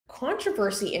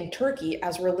controversy in Turkey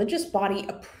as religious body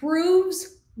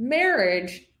approves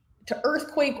marriage to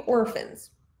earthquake orphans.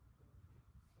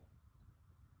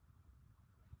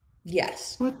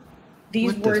 Yes.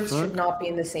 These words should not be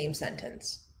in the same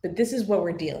sentence, but this is what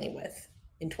we're dealing with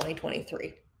in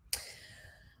 2023.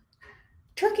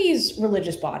 Turkey's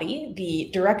religious body, the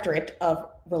Directorate of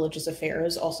Religious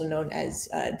Affairs, also known as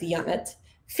Diyanet,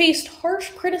 faced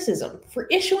harsh criticism for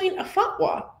issuing a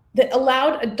fatwa that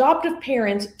allowed adoptive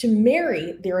parents to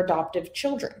marry their adoptive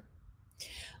children.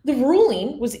 The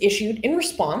ruling was issued in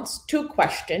response to a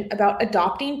question about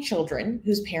adopting children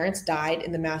whose parents died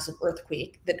in the massive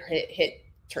earthquake that hit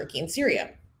Turkey and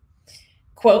Syria.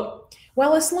 Quote,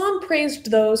 while Islam praised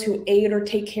those who aid or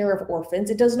take care of orphans,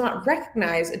 it does not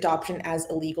recognize adoption as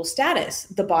a legal status,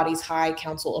 the body's High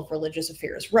Council of Religious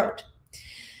Affairs wrote.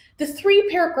 The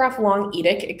 3-paragraph-long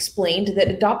edict explained that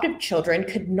adoptive children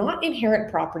could not inherit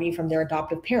property from their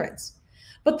adoptive parents.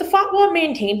 But the fatwa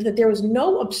maintained that there was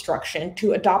no obstruction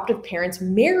to adoptive parents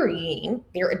marrying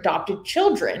their adopted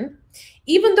children,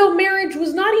 even though marriage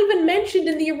was not even mentioned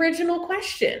in the original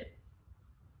question.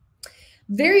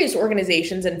 Various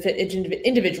organizations and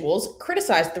individuals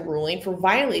criticized the ruling for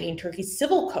violating Turkey's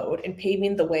civil code and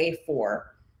paving the way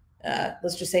for,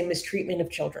 let's just say, mistreatment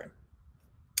of children.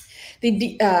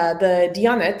 The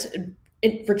Diyanet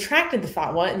retracted the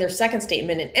fatwa in their second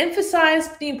statement and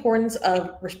emphasized the importance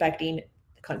of respecting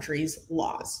the country's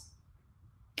laws.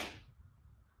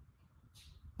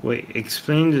 Wait,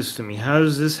 explain this to me. How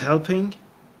is this helping?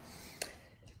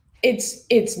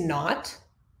 It's not.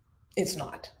 It's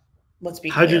not. Let's be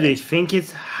clear. How do they think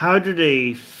it's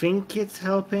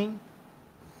helping?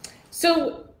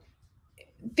 So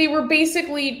they were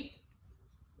basically,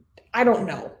 I don't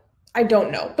know,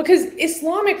 because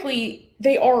Islamically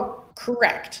they are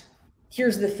correct.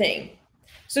 Here's the thing.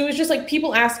 So it was just like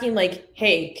people asking like,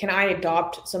 hey, can I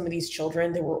adopt some of these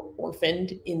children that were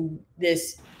orphaned in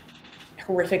this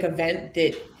horrific event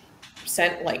that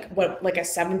sent like a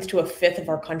seventh to a fifth of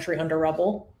our country under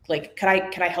rubble? Like, could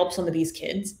I help some of these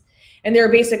kids? And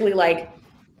they're basically like,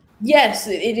 yes,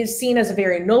 it is seen as a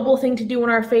very noble thing to do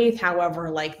in our faith. However,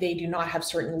 like they do not have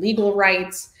certain legal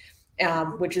rights,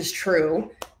 which is true.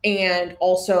 And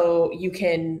also you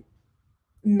can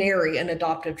marry an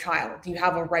adoptive child. You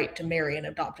have a right to marry an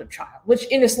adoptive child, which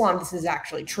in Islam, this is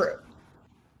actually true.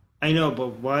 I know,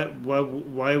 but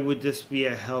why would this be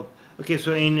a help? Okay,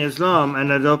 so in Islam, an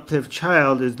adoptive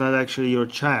child is not actually your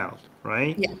child,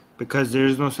 right? Yeah. Because there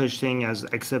is no such thing as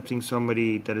accepting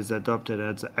somebody that is adopted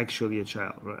as actually a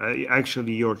child, right?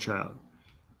 Actually your child.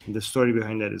 And the story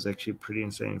behind that is actually pretty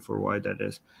insane for why that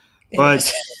is.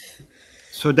 But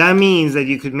so that means that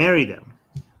you could marry them.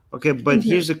 Okay, but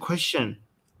here's the question.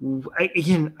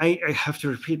 I have to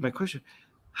repeat my question.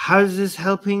 How is this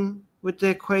helping with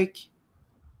the Quake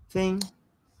thing?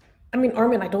 I mean,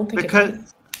 Armin, I don't think it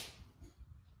is.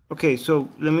 Okay, so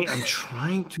I'm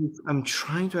trying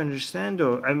to understand,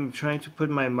 though. I'm trying to put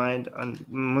my mind on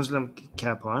Muslim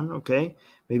cap on, okay?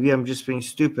 Maybe I'm just being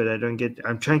stupid.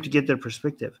 I'm trying to get their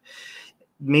perspective.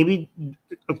 Maybe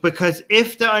because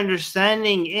if the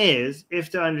understanding is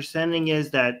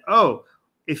that, oh,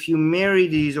 if you marry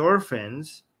these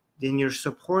orphans, then you're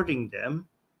supporting them,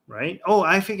 right? Oh,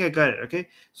 I think I got it, okay?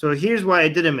 So here's why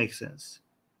it didn't make sense.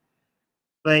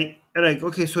 Like,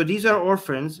 okay, so these are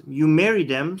orphans. You marry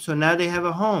them, so now they have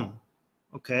a home,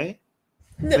 okay?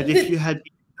 But if you had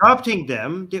been adopting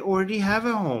them, they already have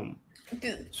a home.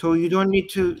 So you don't need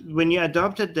to, when you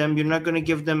adopted them, you're not going to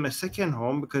give them a second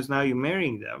home because now you're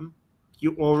marrying them.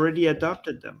 You already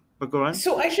adopted them. But go on.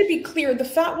 So I should be clear. The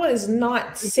fatwa is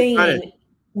not saying,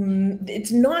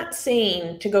 it's not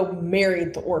saying to go marry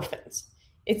the orphans.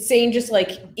 It's saying just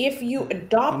like, if you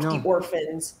adopt the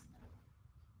orphans,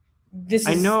 this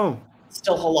is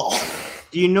still halal.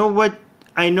 Do you know what?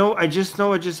 I just know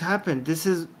what just happened. This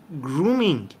is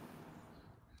grooming.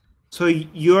 So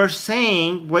you're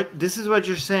saying this is what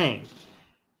you're saying,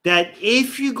 that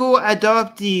if you go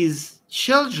adopt these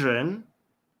children,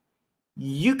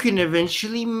 you can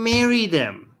eventually marry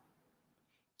them.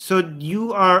 So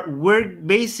we're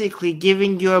basically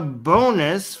giving you a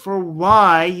bonus for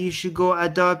why you should go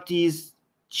adopt these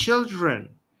children.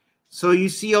 So you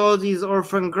see all these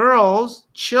orphan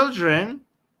children,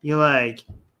 you're like,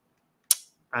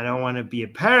 I don't want to be a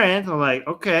parent. I'm like,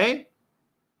 okay,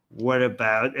 what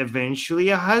about eventually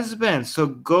a husband? So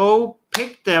go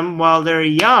pick them while they're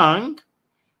young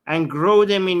and grow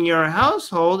them in your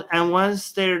household. And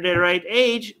once they're the right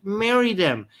age, marry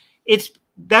them.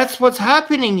 That's what's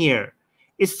happening here.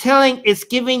 It's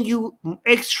giving you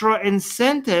extra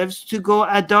incentives to go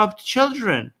adopt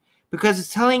children. Because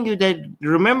it's telling you that,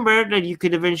 remember, that you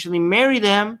could eventually marry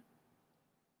them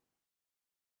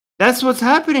That's what's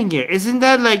happening here. Isn't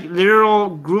that like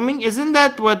literal grooming? Isn't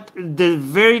that what the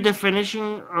very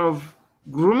definition of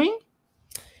grooming?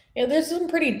 Yeah, there's some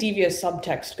pretty devious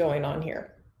subtext going on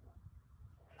here.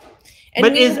 And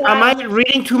But am I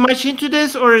reading too much into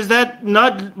this, or is that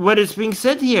not what is being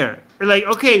said here? Like,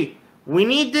 okay, we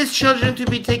need these children to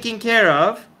be taken care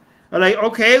of. Like,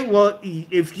 okay, well,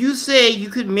 if you say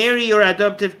you could marry your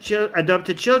adopted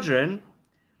children,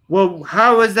 well,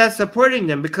 how is that supporting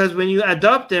them? Because when you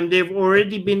adopt them, they've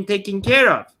already been taken care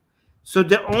of. So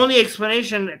the only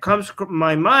explanation that comes to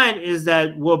my mind is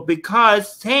that, well,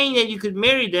 because saying that you could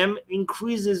marry them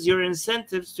increases your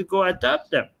incentives to go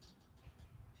adopt them.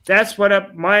 That's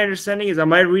what my understanding is.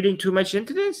 Am I reading too much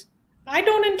into this? I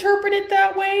don't interpret it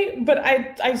that way, but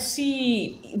I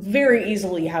see very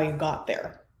easily how you got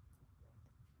there.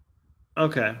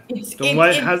 Okay. It's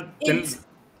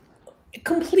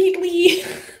completely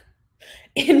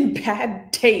in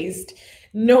bad taste.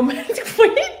 No matter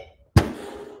what.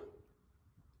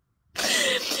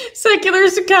 Secular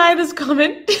Sakai, this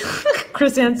comment.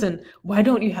 Chris Hansen, why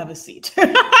don't you have a seat?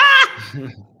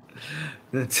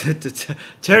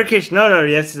 Turkish, no,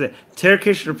 yes,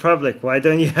 Turkish Republic. Why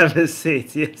don't you have a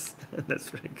seat? Yes, that's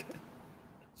pretty good.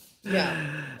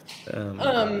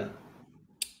 Yeah.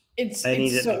 It's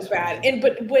so bad. And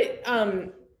but what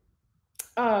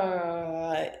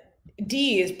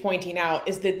D is pointing out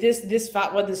is that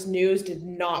this news did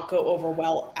not go over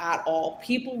well at all.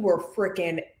 People were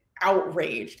freaking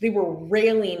outraged. They were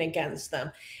railing against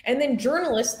them. And then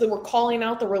journalists that were calling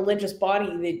out the religious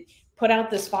body that put out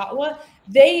this fatwa,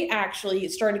 they actually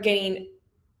started getting,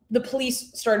 the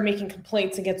police started making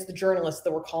complaints against the journalists that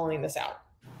were calling this out.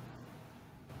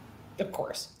 Of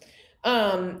course.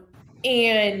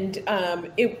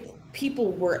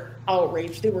 People were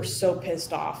outraged. They were so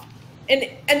pissed off. And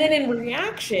then in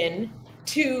reaction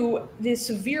to this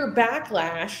severe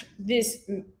backlash, this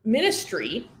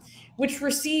ministry, which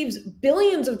receives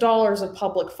billions of dollars of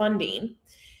public funding,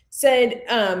 said,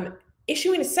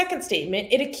 issuing a second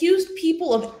statement, it accused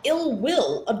people of ill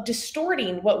will, of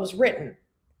distorting what was written.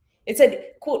 It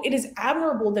said, quote, "It is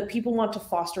admirable that people want to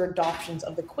foster adoptions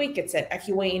of the Quake," it said,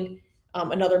 echoing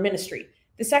another ministry.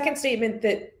 The second statement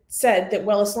that said that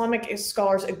while Islamic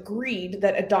scholars agreed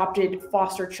that adopted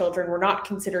foster children were not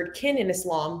considered kin in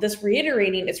Islam, thus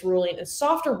reiterating its ruling in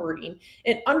softer wording,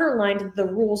 it underlined that the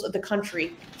rules of the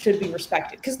country should be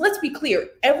respected. Because let's be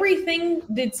clear, everything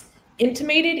that's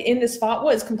intimated in this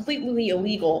fatwa is completely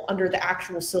illegal under the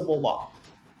actual civil law.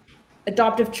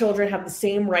 Adoptive children have the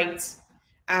same rights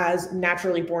as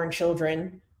naturally born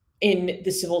children in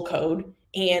the civil code,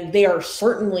 and they are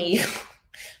certainly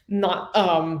not,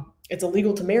 it's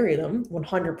illegal to marry them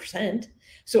 100%.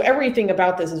 So everything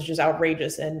about this is just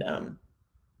outrageous and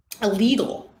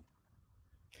illegal.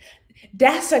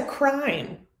 That's a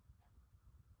crime.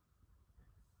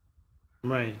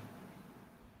 Right.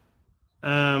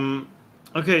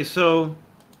 Okay, so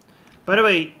by the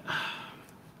way,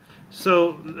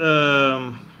 so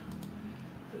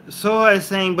I was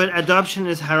saying, but adoption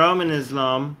is haram in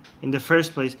Islam in the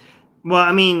first place. Well,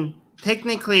 I mean,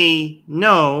 technically,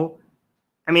 no.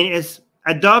 I mean, it's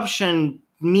adoption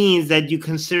means that you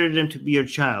consider them to be your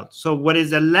child. So what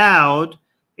is allowed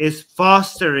is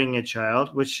fostering a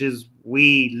child, which is,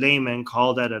 we laymen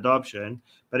call that adoption.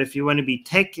 But if you want to be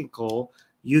technical,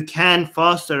 you can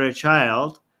foster a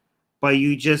child, but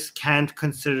you just can't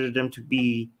consider them to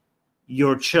be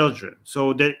your children.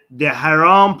 So the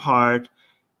haram part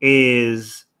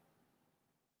is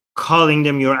calling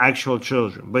them your actual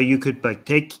children, but you could like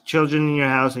take children in your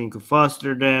house and you could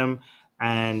foster them,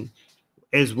 and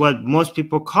is what most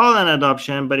people call an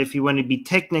adoption. But if you want to be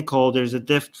technical, there's a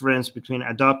difference between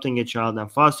adopting a child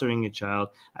and fostering a child.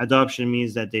 Adoption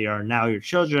means that they are now your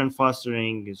children.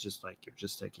 Fostering is just like you're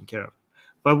just taking care of.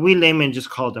 But we laymen just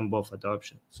call them both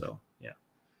adoption. So yeah.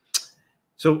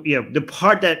 So yeah, the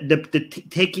part that the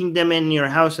taking them in your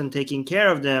house and taking care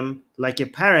of them like a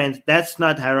parent, that's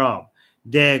not haram.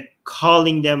 The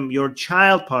calling them your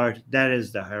child part, that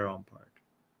is the haram part.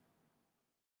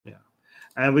 Yeah.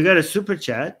 And we got a super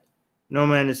chat. No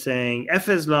Man is saying F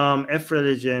Islam, F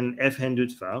religion, F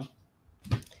Hindutva.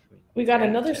 We got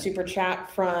another super chat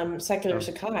from Secular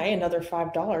Sakai, another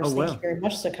 $5. Thank you very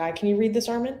much, Sakai. Can you read this,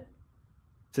 Armin?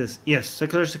 Says, yes,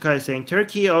 Secular Sakai is saying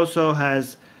Turkey also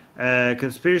has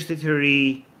conspiracy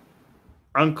theory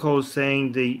uncles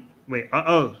saying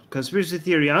conspiracy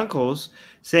theory uncles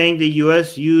saying the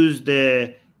U.S. used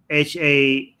the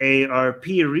HAARP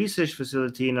research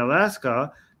facility in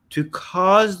Alaska to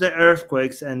cause the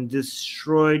earthquakes and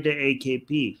destroy the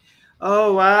AKP.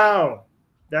 Oh wow,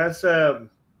 that's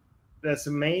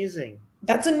amazing.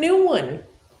 That's a new one.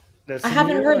 That's I a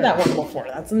haven't new heard one. that one before.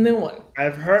 That's a new one. I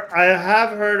have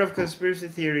heard of conspiracy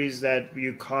theories that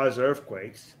you cause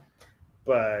earthquakes,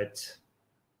 but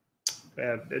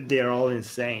they're all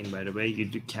insane. By the way,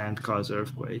 you can't cause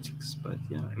earthquakes, but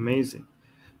yeah, amazing.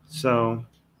 So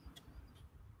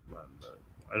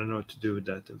I don't know what to do with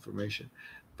that information,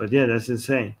 but yeah, that's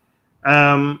insane.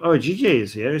 Oh, GJ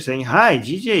is here saying hi.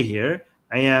 GJ here.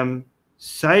 I am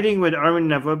siding with Armin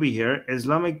Navabi here.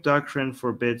 Islamic doctrine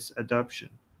forbids adoption.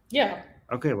 Yeah.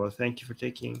 Okay, well, thank you for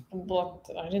taking. Look,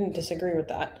 I didn't disagree with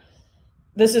that.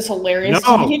 This is hilarious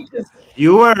No, to me.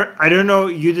 you were. I don't know.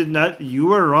 You did not. You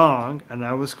were wrong, and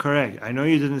I was correct. I know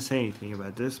you didn't say anything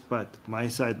about this, but my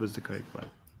side was the correct one.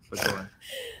 But go on.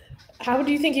 How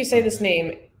do you think you say this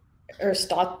name?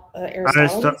 Aristotle.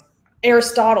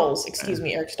 Aristotle's, excuse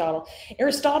me, Aristotle.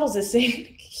 Aristotle's is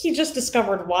saying he just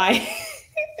discovered why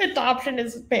adoption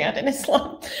is banned in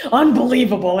Islam.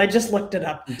 Unbelievable. I just looked it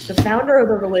up. The founder of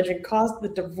the religion caused the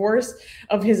divorce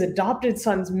of his adopted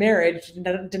son's marriage,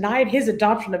 denied his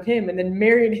adoption of him, and then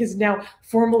married his now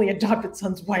formerly adopted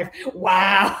son's wife.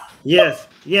 Wow. Yes.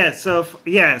 So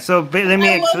let me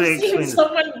actually explain.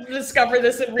 Someone discover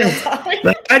this in real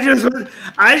time.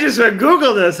 I just went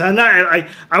Google this, and I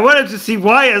wanted to see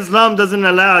why Islam doesn't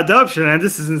allow adoption, and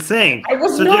this is insane. I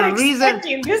was not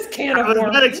expecting this can of worms. I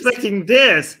was not expecting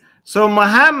this. So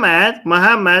Muhammad,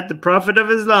 the prophet of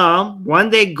Islam, one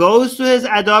day goes to his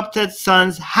adopted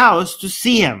son's house to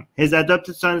see him. His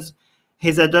adopted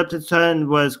son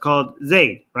was called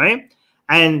Zayd, right?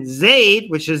 And Zayd,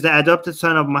 which is the adopted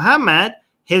son of Muhammad,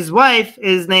 his wife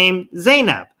is named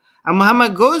Zainab. And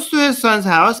Muhammad goes to his son's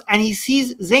house and he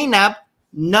sees Zainab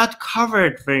not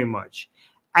covered very much.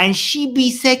 And she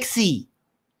be sexy.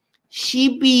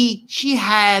 She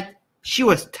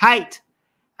was tight.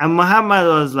 And Muhammad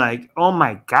was like, oh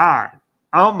my God,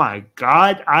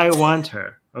 I want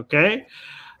her. Okay.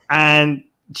 And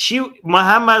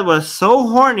Muhammad was so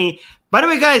horny. By the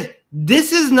way, guys,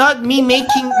 this is not me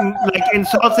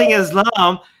insulting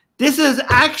Islam. This is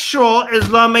actual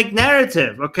Islamic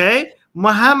narrative. Okay.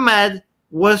 Muhammad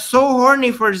was so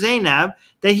horny for Zainab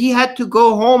that he had to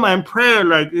go home and pray.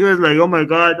 He was like, oh my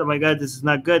God, this is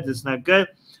not good.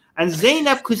 And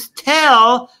Zainab could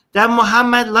tell that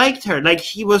Muhammad liked her.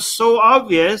 He was so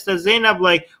obvious that Zainab,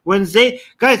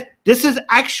 guys, this is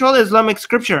actual Islamic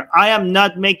scripture. I am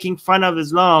not making fun of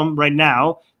Islam right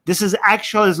now. This is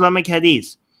actual Islamic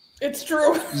hadith. It's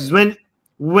true.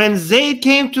 When Zayd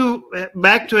came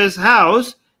back to his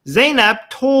house, Zainab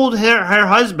told her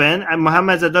husband and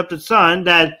Muhammad's adopted son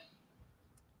that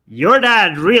your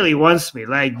dad really wants me,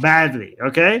 badly,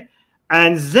 okay?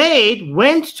 And Zayd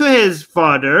went to his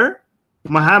father,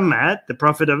 Muhammad, the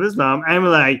prophet of Islam, and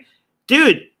was like,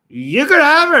 dude, you could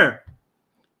have her.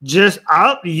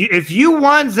 If you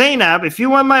want Zainab, if you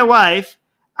want my wife,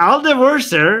 I'll divorce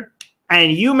her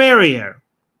and you marry her.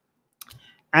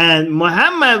 And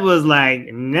Muhammad was like,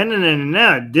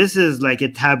 no. This is like a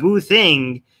taboo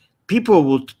thing. People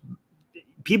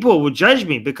will judge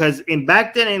me because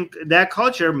back then in that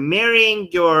culture, marrying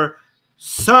your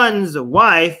son's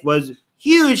wife was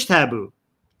huge taboo.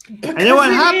 And then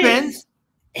what happens?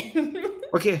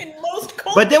 Okay.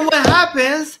 But then what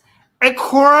happens? A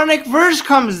Quranic verse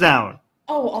comes down.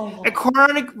 A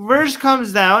Quranic verse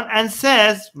comes down and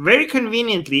says, very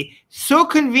conveniently, so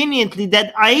conveniently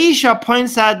that Aisha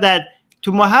points out that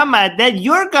to Muhammad that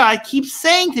your God keeps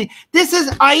saying things. This is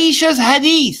Aisha's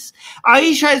hadith.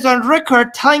 Aisha is on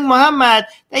record telling Muhammad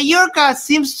that your God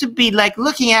seems to be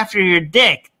looking after your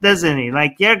dick, doesn't he?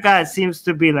 Your God seems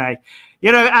to be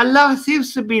Allah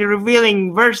seems to be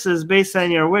revealing verses based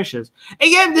on your wishes.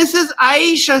 Again, this is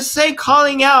Aisha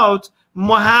calling out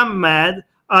Muhammad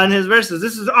on his verses.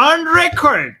 This is on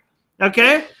record.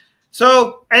 Okay?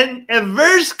 So, and a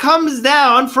verse comes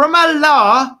down from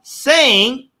Allah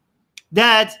saying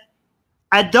that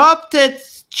adopted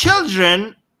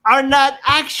children are not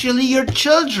actually your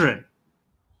children.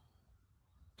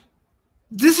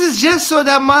 This is just so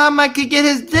that Muhammad could get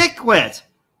his dick wet.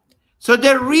 So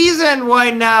the reason why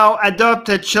now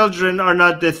adopted children are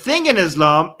not the thing in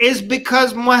Islam is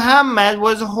because Muhammad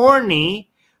was horny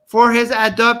for his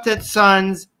adopted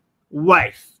son's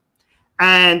wife.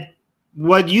 And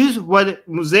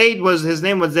Zayd was, his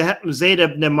name was Zayd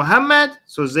ibn Muhammad,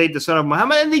 so Zayd the son of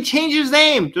Muhammad, and they changed his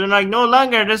name to no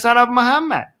longer the son of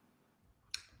Muhammad.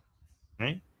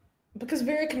 Right? Because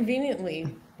very conveniently,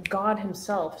 God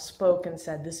himself spoke and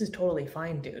said, this is totally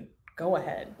fine, dude. Go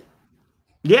ahead.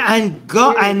 Yeah,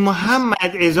 and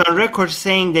Muhammad is on record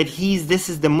saying that this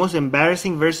is the most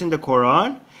embarrassing verse in the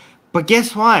Quran. But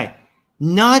guess why?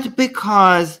 Not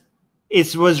because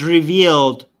it was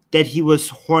revealed that he was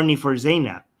horny for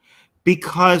Zainab,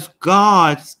 because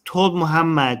God told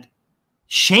Muhammad,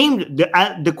 shamed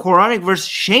the Quranic verse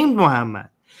shamed Muhammad.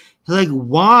 Like,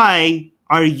 why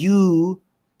are you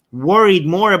worried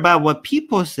more about what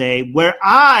people say, where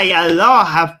I, Allah,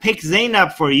 have picked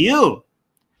Zainab for you?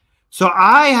 So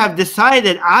I have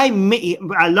decided,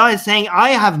 Allah is saying,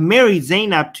 I have married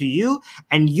Zainab to you,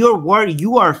 and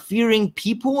you are fearing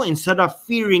people instead of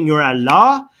fearing your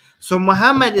Allah. So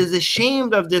Muhammad is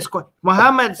ashamed of this.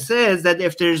 Muhammad says that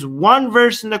if there's one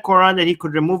verse in the Quran that he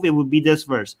could remove, it would be this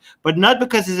verse. But not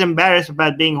because he's embarrassed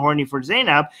about being horny for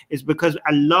Zainab, it's because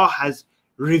Allah has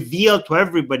revealed to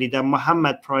everybody that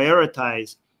Muhammad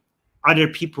prioritized other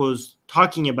people's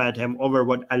talking about him over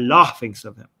what Allah thinks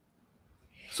of him.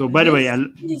 So by the way,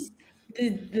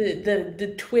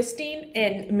 the twisting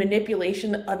and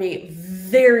manipulation of a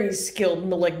very skilled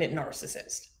malignant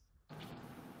narcissist.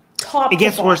 It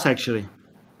gets worse, actually.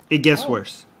 It gets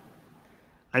worse.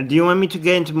 And do you want me to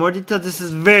get into more detail?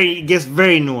 It gets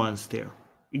very nuanced here.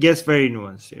 It gets very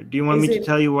nuanced here. Do you want me to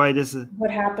tell you why this is?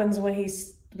 What happens when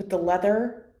he's with the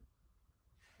leather?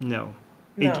 No.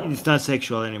 It's not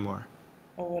sexual anymore.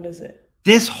 Oh, what is it?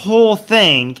 This whole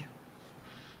thing,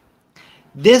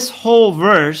 this whole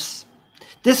verse,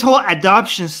 this whole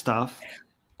adoption stuff,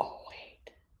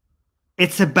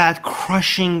 it's about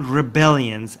crushing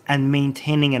rebellions and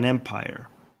maintaining an empire.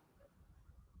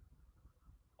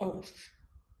 Oh.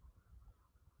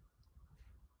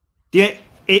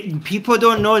 People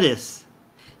don't know this.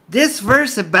 This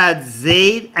verse about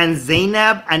Zayd and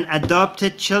Zainab and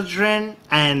adopted children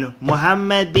and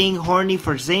Muhammad being horny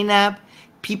for Zainab,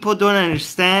 people don't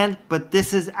understand, but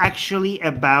this is actually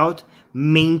about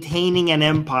maintaining an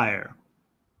empire.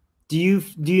 Do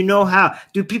you know how?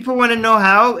 Do people want to know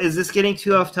how? Is this getting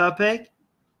too off topic?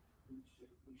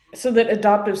 So that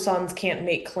adoptive sons can't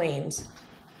make claims.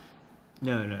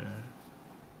 No.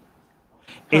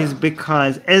 Is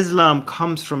because Islam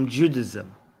comes from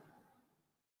Judaism.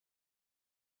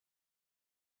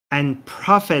 And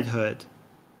prophethood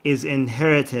is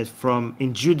inherited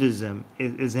in Judaism,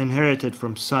 is inherited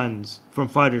from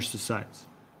fathers to sons.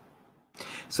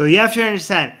 So you have to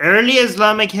understand, early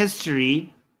Islamic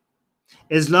history,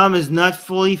 Islam is not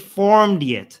fully formed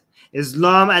yet.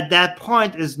 Islam at that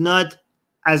point is not,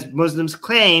 as Muslims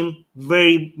claim,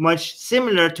 very much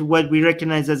similar to what we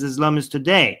recognize as Islam is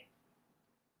today.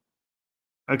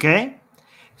 Okay?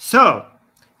 So,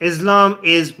 Islam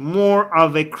is more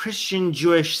of a Christian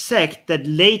Jewish sect that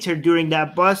later during the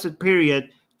Abbasid period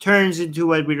turns into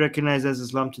what we recognize as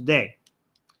Islam today.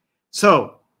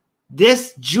 So,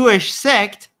 this Jewish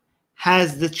sect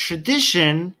has the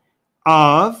tradition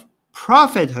of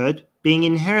prophethood being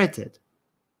inherited.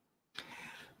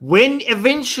 When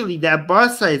eventually the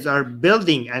Abbasids are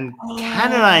building and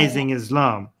canonizing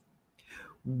Islam,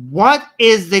 what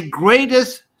is the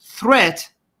greatest threat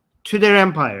to their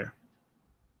empire?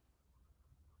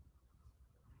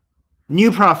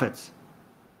 New prophets.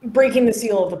 Breaking the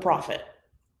seal of the prophet.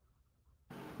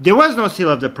 There was no seal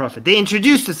of the prophet. They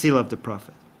introduced the seal of the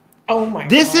prophet. Oh my God.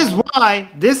 This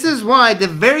is why the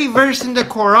very verse in the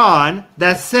Quran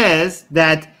that says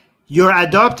that your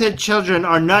adopted children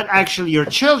are not actually your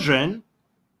children,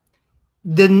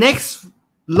 the next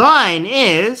line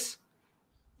is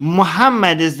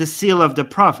Muhammad is the seal of the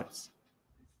prophets.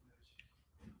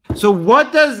 So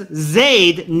what does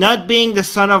Zayd not being the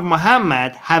son of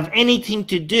Muhammad have anything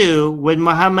to do with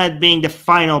Muhammad being the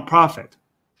final prophet?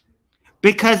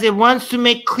 Because it wants to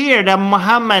make clear that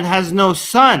Muhammad has no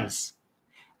sons.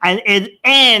 And it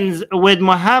ends with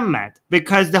Muhammad,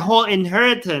 because the whole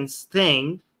inheritance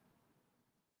thing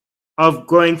of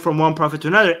going from one prophet to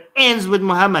another ends with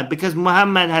Muhammad, because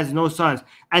Muhammad has no sons.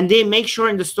 And they make sure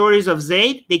in the stories of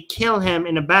Zayd, they kill him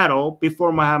in a battle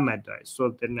before Muhammad dies.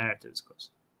 So the narrative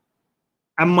goes.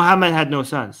 And Muhammad had no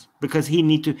sons because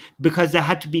there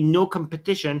had to be no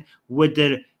competition with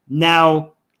the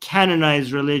now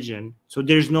canonized religion. So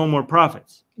there's no more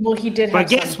prophets. Well, he did have, but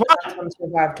guess what?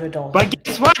 Survived to adulthood. But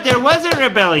guess what? There was a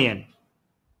rebellion.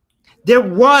 There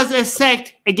was a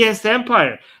sect against the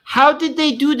empire. How did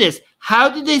they do this? How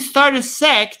did they start a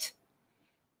sect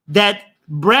that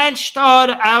branched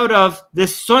out of the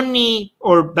Sunni,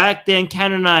 or back then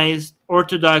canonized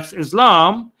Orthodox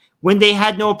Islam, when they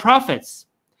had no prophets?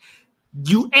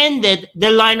 You ended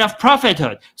the line of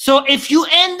prophethood. So if you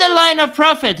end the line of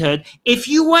prophethood, if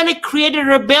you want to create a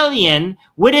rebellion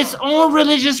with its own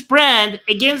religious brand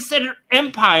against the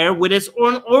empire with its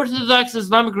own Orthodox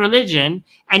Islamic religion,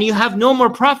 and you have no more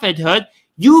prophethood,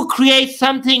 you create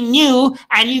something new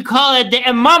and you call it the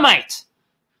Imamite.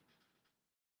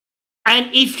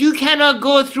 And if you cannot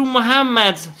go through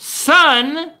Muhammad's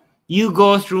son, you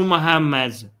go through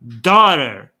Muhammad's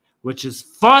daughter, which is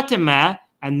Fatima,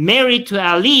 and married to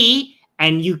Ali,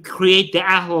 and you create the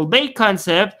Ahlul Bayt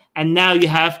concept, and now you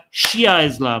have Shia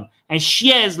Islam. And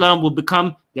Shia Islam will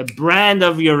become the brand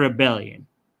of your rebellion.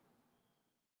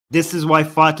 This is why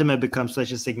Fatima becomes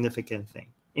such a significant thing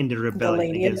in the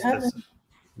rebellion against this.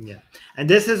 Yeah. And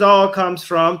this is all comes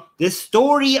from this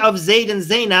story of Zayd and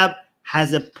Zainab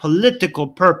has a political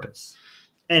purpose.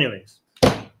 Anyways.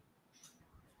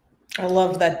 I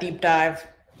love that deep dive.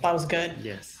 That was good.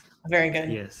 Yes. Very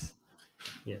good. Yes.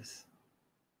 Yes.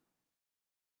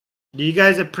 Do you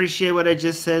guys appreciate what I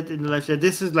just said in the live chat?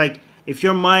 This is like, if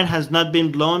your mind has not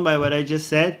been blown by what I just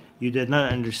said, you did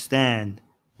not understand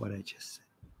what I just said.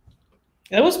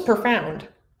 That was profound.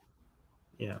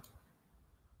 Yeah.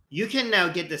 You can now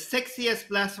get the sexiest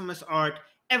blasphemous art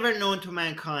ever known to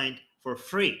mankind for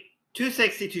free. Too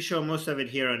sexy to show most of it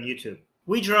here on YouTube.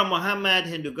 We draw Muhammad,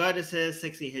 Hindu goddesses,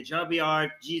 sexy hijabi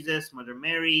art, Jesus, Mother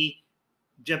Mary,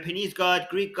 Japanese god,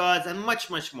 Greek gods, and much,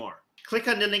 much more. Click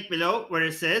on the link below where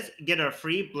it says get our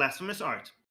free blasphemous art.